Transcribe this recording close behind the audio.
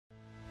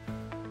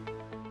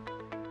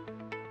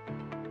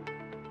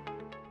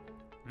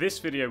This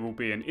video will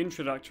be an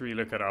introductory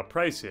look at our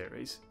Pro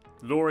series,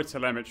 LoRa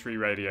telemetry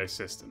radio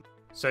system.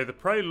 So the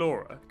Pro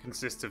LoRa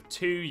consists of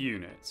two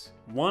units,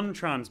 one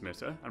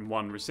transmitter and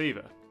one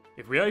receiver.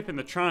 If we open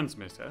the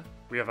transmitter,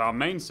 we have our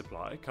main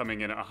supply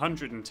coming in at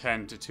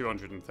 110 to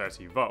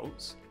 230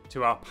 volts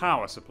to our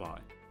power supply.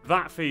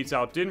 That feeds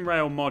our DIN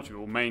rail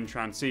module main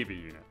transceiver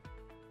unit.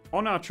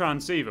 On our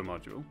transceiver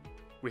module,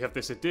 we have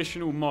this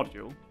additional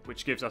module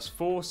which gives us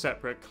 4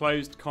 separate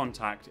closed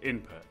contact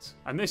inputs,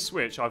 and this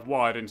switch I've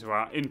wired into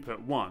our input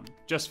 1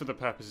 just for the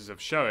purposes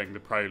of showing the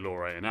Pro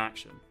LoRa in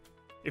action.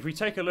 If we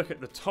take a look at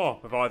the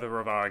top of either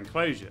of our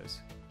enclosures,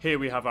 here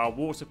we have our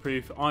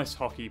waterproof ice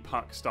hockey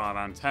puck style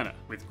antenna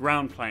with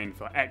ground plane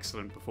for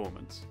excellent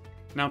performance.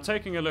 Now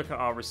taking a look at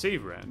our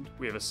receiver end,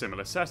 we have a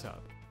similar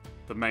setup.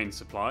 The main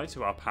supply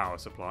to our power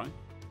supply,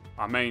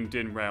 our main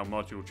DIN rail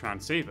module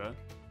transceiver,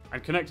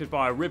 and connected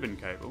by a ribbon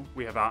cable,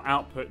 we have our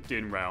output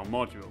DIN rail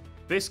module.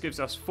 This gives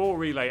us 4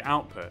 relay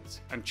outputs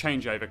and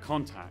changeover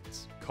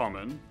contacts,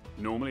 common,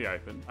 normally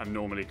open, and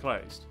normally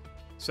closed.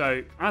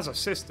 So, as a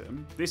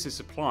system, this is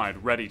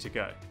supplied ready to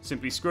go.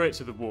 Simply screw it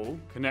to the wall,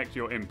 connect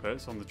your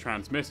inputs on the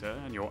transmitter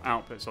and your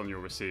outputs on your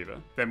receiver.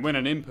 Then when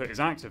an input is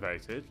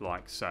activated,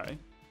 like so,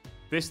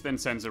 this then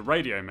sends a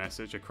radio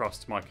message across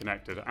to my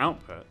connected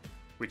output,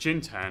 which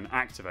in turn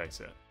activates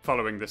it,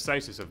 following the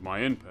status of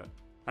my input.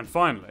 And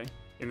finally,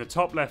 in the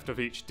top left of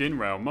each DIN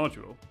rail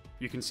module,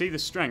 you can see the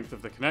strength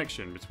of the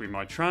connection between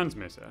my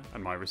transmitter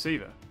and my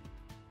receiver.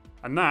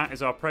 And that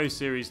is our Pro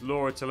Series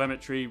LoRa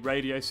telemetry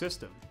radio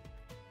system.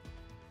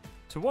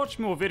 To watch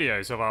more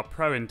videos of our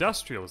Pro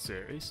Industrial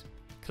series,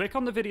 click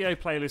on the video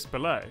playlist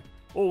below,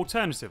 or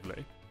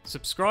alternatively,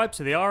 subscribe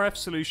to the RF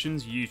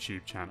Solutions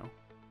YouTube channel.